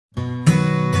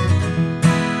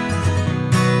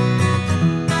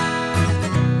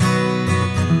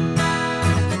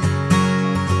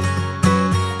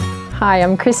Hi,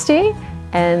 I'm Kristy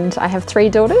and I have 3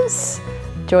 daughters,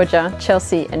 Georgia,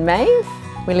 Chelsea and Maeve.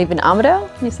 We live in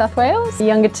Armidale, New South Wales. The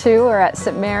younger 2 are at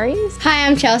St Mary's. Hi,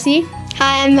 I'm Chelsea.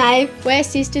 Hi, I'm Maeve. We're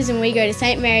sisters and we go to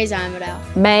St Mary's,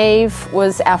 Armidale. Maeve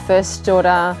was our first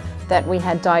daughter that we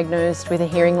had diagnosed with a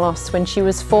hearing loss when she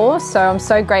was 4, so I'm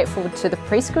so grateful to the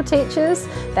preschool teachers.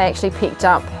 They actually picked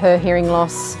up her hearing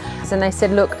loss and they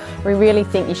said, look, we really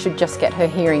think you should just get her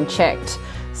hearing checked.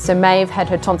 So Maeve had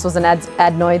her tonsils and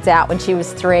adenoids out when she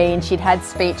was 3 and she'd had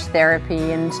speech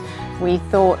therapy, and we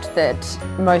thought that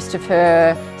most of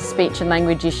her speech and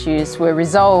language issues were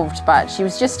resolved, but she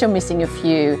was just still missing a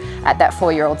few at that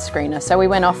 4-year-old screener. So we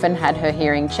went off and had her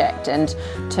hearing checked and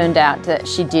turned out that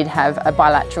she did have a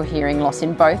bilateral hearing loss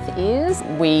in both ears.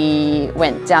 We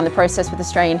went down the process with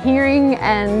Australian Hearing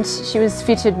and she was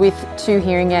fitted with 2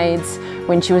 hearing aids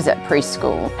when she was at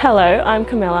preschool. Hello, I'm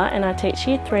Camilla and I teach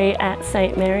Year 3 at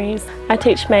St Mary's. I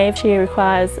teach Maeve. She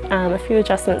requires a few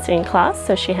adjustments in class,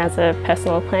 so she has a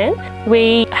personal plan.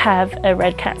 We have a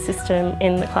red cat system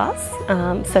in the class,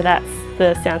 so that's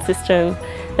the sound system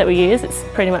that we use. It's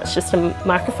pretty much just a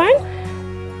microphone.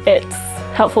 It's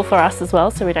helpful for us as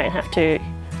well, so we don't have to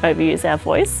overuse our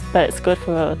voice, but it's good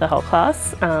for the whole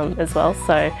class as well.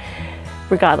 So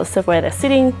regardless of where they're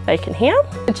sitting, they can hear.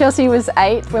 Chelsea was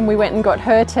 8 when we went and got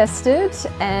her tested,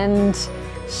 and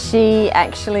she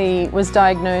actually was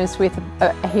diagnosed with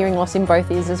a hearing loss in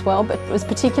both ears as well, but it was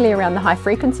particularly around the high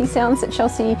frequency sounds that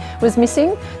Chelsea was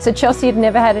missing. So Chelsea had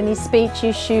never had any speech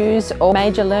issues or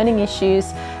major learning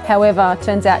issues. However,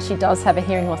 turns out she does have a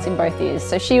hearing loss in both ears.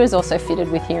 So she was also fitted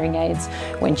with hearing aids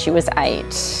when she was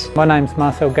 8. My name's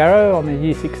Marcel Garrow. I'm a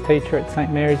Year 6 teacher at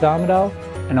St Mary's Armidale,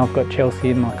 and I've got Chelsea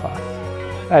in my class.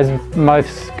 As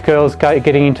most girls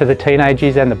getting into the teenage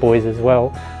years, and the boys as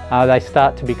well, they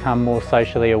start to become more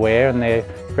socially aware, and they're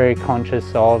very conscious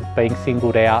of being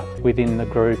singled out within the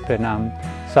group and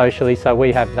socially, so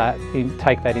we have that,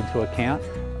 take that into account.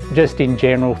 Just in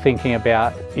general, thinking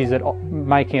about, is it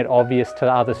making it obvious to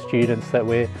other students that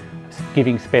we're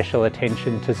giving special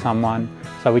attention to someone,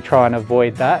 so we try and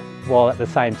avoid that, while at the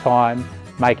same time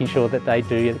making sure that they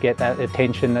do get that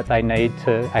attention that they need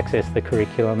to access the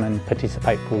curriculum and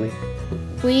participate fully.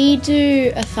 We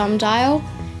do a thumb dial,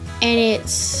 and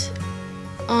it's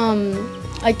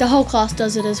like the whole class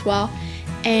does it as well,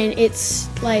 and it's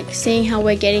like seeing how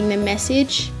we're getting the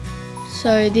message.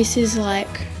 So this is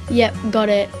like, yep, got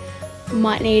it,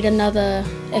 might need another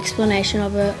explanation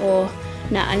of it, or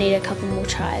nah, I need a couple more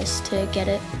tries to get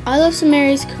it. I love St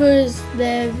Mary's because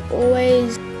they've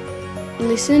always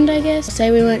listened, I guess.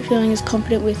 Say we weren't feeling as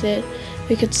confident with it,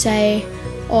 we could say,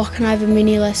 oh, can I have a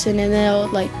mini lesson, and they'll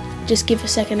like just give a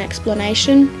second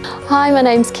explanation. Hi, my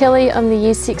name's Kelly. I'm the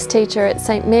Year 6 teacher at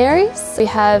St Mary's. We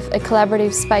have a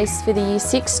collaborative space for the Year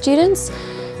 6 students.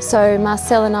 So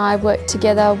Marcel and I work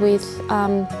together with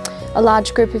a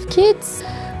large group of kids.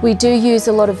 We do use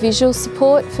a lot of visual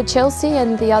support for Chelsea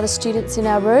and the other students in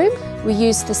our room. We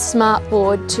use the smart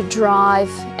board to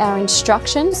drive our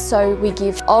instruction, so we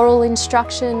give oral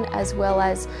instruction as well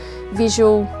as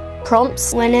visual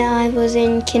prompts. When I was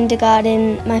in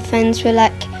kindergarten, my friends were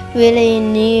like really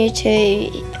new to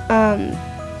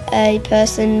a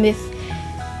person with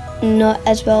not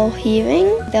as well hearing.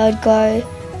 They would go,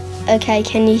 okay,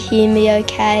 can you hear me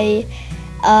okay?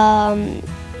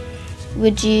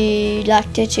 Would you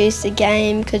like to choose the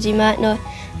game, because you might not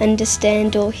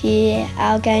understand or hear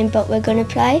our game but we're going to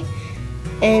play.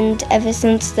 And ever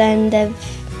since then they've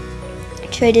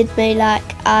treated me like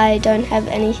I don't have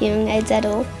any hearing aids at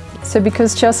all. So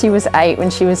because Chelsea was 8 when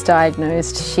she was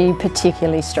diagnosed, she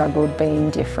particularly struggled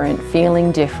being different,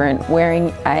 feeling different,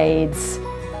 wearing aids.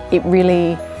 It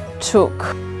really took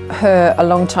her a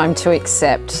long time to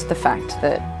accept the fact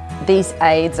that these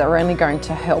aids are only going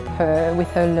to help her with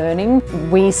her learning.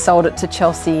 We sold it to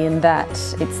Chelsea in that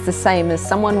it's the same as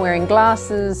someone wearing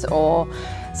glasses, or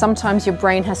sometimes your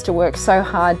brain has to work so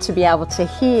hard to be able to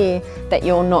hear that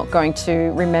you're not going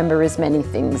to remember as many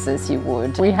things as you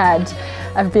would. We had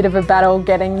a bit of a battle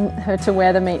getting her to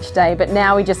wear them each day, but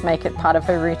now we just make it part of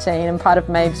her routine and part of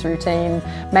Maeve's routine.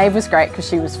 Maeve was great because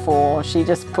she was 4, she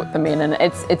just put them in, and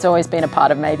it's always been a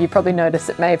part of Maeve. You probably notice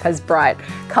that Maeve has bright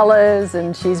colours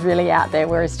and she's really out there,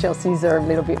 whereas Chelsea's are a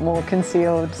little bit more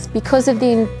concealed. Because of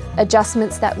the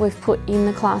adjustments that we've put in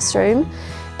the classroom,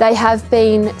 they have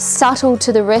been subtle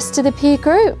to the rest of the peer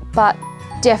group, but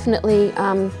definitely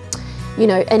you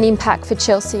know, an impact for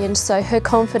Chelsea, and so her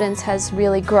confidence has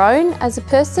really grown as a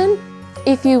person.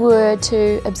 If you were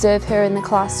to observe her in the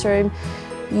classroom,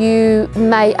 you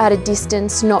may at a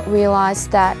distance not realise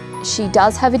that she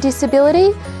does have a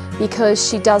disability, because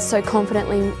she does so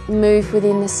confidently move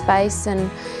within the space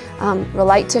and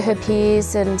relate to her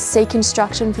peers and seek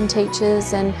instruction from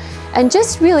teachers and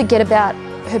just really get about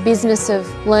her business of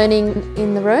learning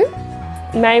in the room.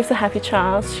 Maeve's a happy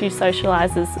child. She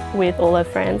socialises with all her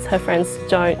friends. Her friends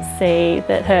don't see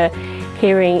that her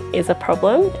hearing is a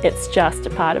problem. It's just a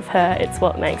part of her. It's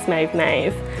what makes Maeve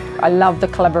Maeve. I love the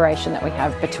collaboration that we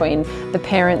have between the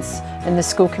parents and the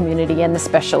school community and the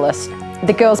specialist.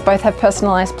 The girls both have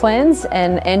personalised plans,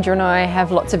 and Andrew and I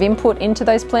have lots of input into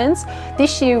those plans.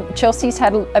 This year Chelsea's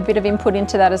had a bit of input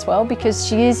into that as well, because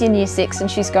she is in year 6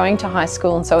 and she's going to high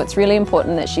school, and so it's really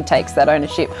important that she takes that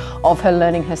ownership of her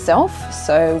learning herself.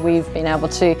 So we've been able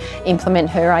to implement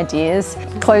her ideas.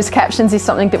 Closed captions is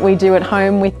something that we do at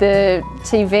home with the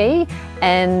TV,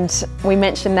 and we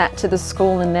mentioned that to the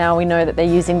school, and now we know that they're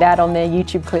using that on their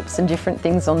YouTube clips and different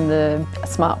things on the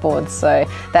smart boards, so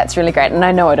that's really great, and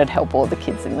I know it'd help all the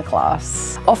kids in the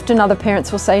class. Often other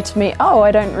parents will say to me, oh,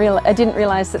 I didn't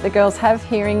realise that the girls have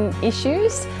hearing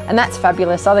issues, and that's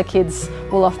fabulous. Other kids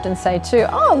will often say too,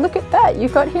 oh, look at that,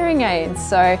 you've got hearing aids.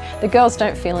 So the girls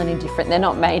don't feel any different. They're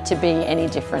not made to be any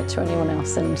different to anyone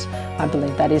else, and I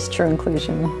believe that is true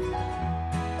inclusion.